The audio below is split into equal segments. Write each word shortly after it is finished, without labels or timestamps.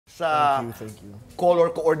sa Thank you.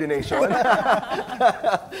 color coordination.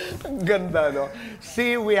 Ang ganda, no?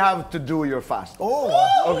 See, we have to do your fast. Oh!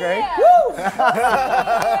 Okay?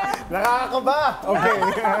 Nakakaba! Okay.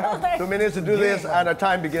 2 minutes to do this and our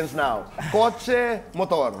time begins now. Kotse,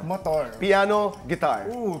 motor. Motor. Piano, guitar.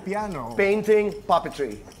 Ooh, piano. Painting,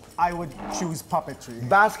 puppetry. I would choose puppetry.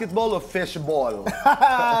 Basketball or fishball.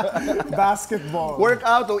 Basketball.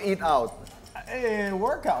 Workout or eat out.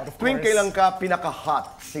 Workout, of Tuwing course. kailan ka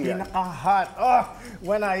pinaka-hot siya? Pinaka-hot.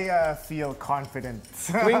 When I feel confident.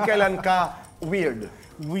 Tuwing kailan ka weird?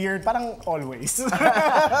 Weird, parang always.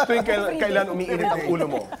 Tuwing kailan umiinit ang ulo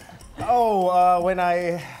mo? When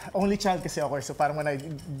I... Only child kasi ako, so parang when I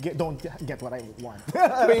don't get what I want.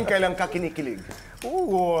 Tuwing kailan ka kinikilig?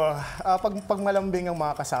 Pag malambing ang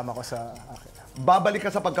mga kasama ko sa akin. Babalik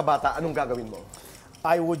ka sa pagkabata, anong gagawin mo?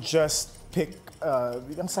 I would just pick...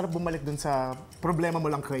 ang sarap bumalik dun sa problema mo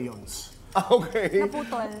lang crayons. Okay.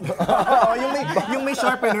 Naputol. yung may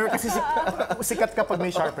sharpener, kasi sikat kapag may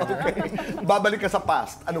sharpener. Okay. Babalik ka sa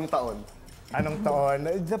past, anong taon? Anong taon?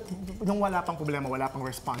 Nung wala pang problema, wala pang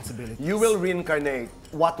responsibility. You will reincarnate.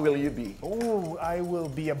 What will you be? I will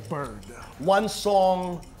be a bird. One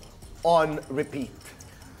song on repeat.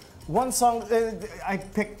 One song, I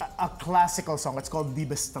picked a classical song. It's called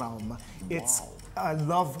Liebestraum. It's a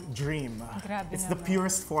love dream. Grabe It's the naman.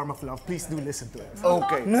 purest form of love. Please do listen to it.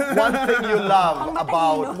 Okay. One thing you love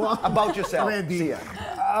about yourself. Ready. Sia.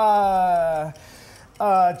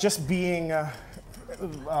 Just being...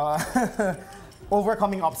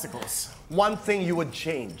 overcoming obstacles. One thing you would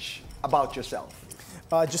change about yourself.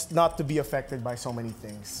 Just not to be affected by so many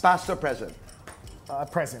things. Past or present?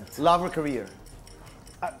 Present. Love or career?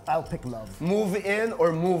 I'll pick love. Move in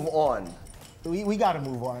or move on? We gotta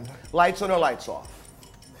move on. Lights on or lights off?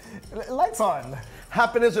 Lights on.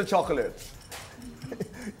 Happiness or chocolates?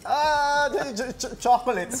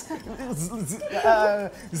 Chocolates.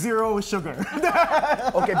 Zero sugar.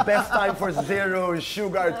 Okay, best time for zero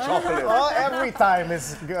sugar chocolate. Every time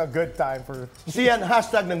is a good time for... Xian,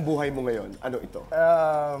 hashtag ng buhay mo ngayon. Ano ito?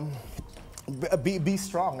 Be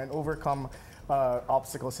strong and overcome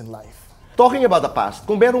obstacles in life. Talking about the past,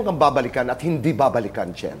 kung meron kang babalikan at hindi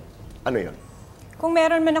babalikan, Chen, ano yun? Kung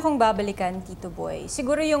meron man akong babalikan, Tito Boy,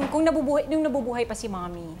 siguro yung kung nung nabubuhay pa si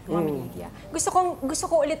Mommy Lydia. Gusto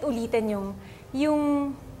ko ulit-ulitin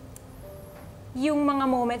yung mga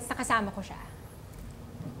moments na kasama ko siya.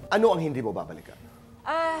 Ano ang hindi mo babalikan?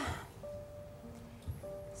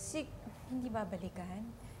 Hindi babalikan?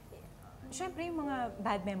 Siyempre yung mga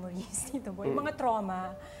bad memories, Tito Boy. Yung mga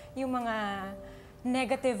trauma, yung mga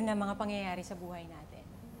negative na mga pangyayari sa buhay natin.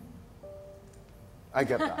 I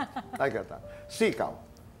get that. I get that. Sikaw,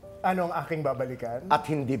 Anong aking babalikan? at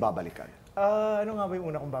hindi babalikan. Ano nga ba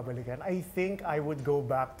yung una kong babalikan? I think I would go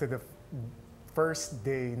back to the first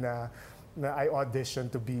day na I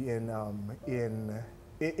auditioned to be in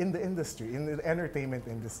the industry, in the entertainment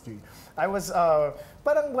industry. I was,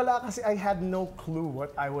 parang wala kasi, I had no clue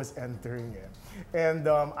what I was entering in. And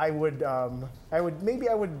I would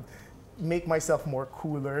make myself more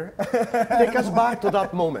cooler. Take us back to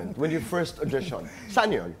that moment when you first auditioned.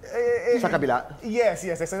 Saan yun? Sa kabila? Yes.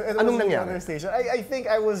 It Anong was nangyari? another station. I think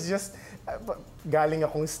I was just galing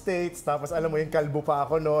akong States, tapos alam mo yung kalbo pa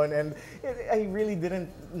ako noon, and I really didn't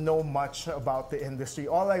know much about the industry.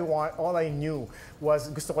 All I knew was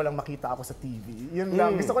gusto ko lang makita ako sa TV. Yun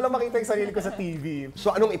lang. Gusto ko lang makita yung sarili ko sa TV.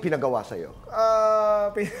 So anong ipinagawa sa'yo?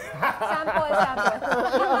 Sample.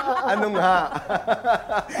 Ano nga?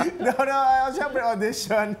 No, syempre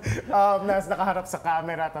audition. Nakaharap sa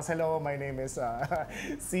camera, tapos hello, my name is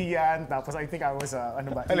Xian. Tapos I think I was,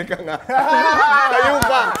 ano ba? Halika nga.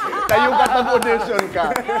 Tayo ka nag-audition ka.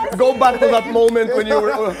 Go back to that moment when you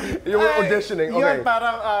were auditioning. Okay. Yun,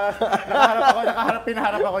 parang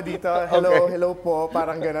pinaharap ako dito. Hello po,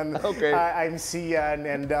 parang ganun. Okay. I'm Xian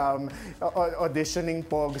and auditioning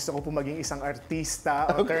po. Gusto ko po maging isang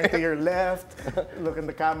artista. Turn to your left, look in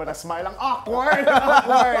the camera, smile lang. Awkward!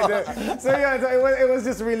 So yun, it was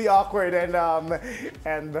just really awkward and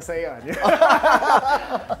basta yun.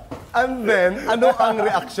 And then, ano ang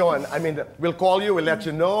reaksyon? I mean, we'll call you, we'll let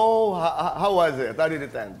you know. How was it? How did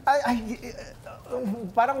it end?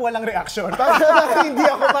 Parang walang reaksyon. Hindi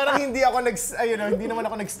naman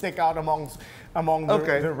ako nag-stick out among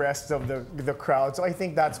the rest of the crowd. So I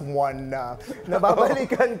think that's one na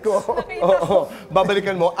babalikan ko.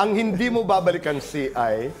 Babalikan mo. Ang hindi mo babalikan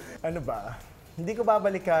ay... Ano ba? Hindi ko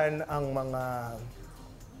babalikan ang mga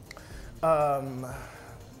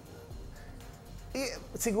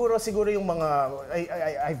Siguro yung mga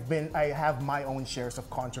I have my own shares of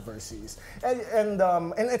controversies, and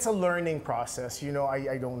it's a learning process. You know,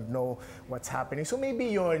 I don't know what's happening, so maybe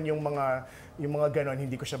yung mga ganon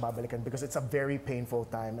hindi ko siya babalikan because it's a very painful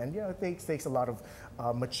time, and you know, it takes a lot of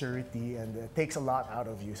maturity, and it takes a lot out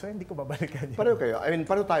of you, so hindi ko babalikan yun. Pareho kayo. I mean,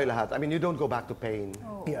 pareho tayo lahat. I mean, you don't go back to pain.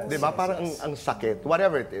 Yes, Di ba? Parang ang sakit,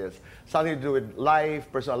 whatever it is, something to do with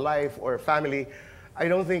life, personal life, or family. I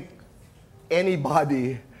don't think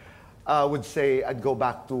anybody would say I'd go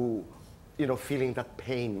back to, you know, feeling that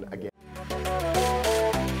pain again.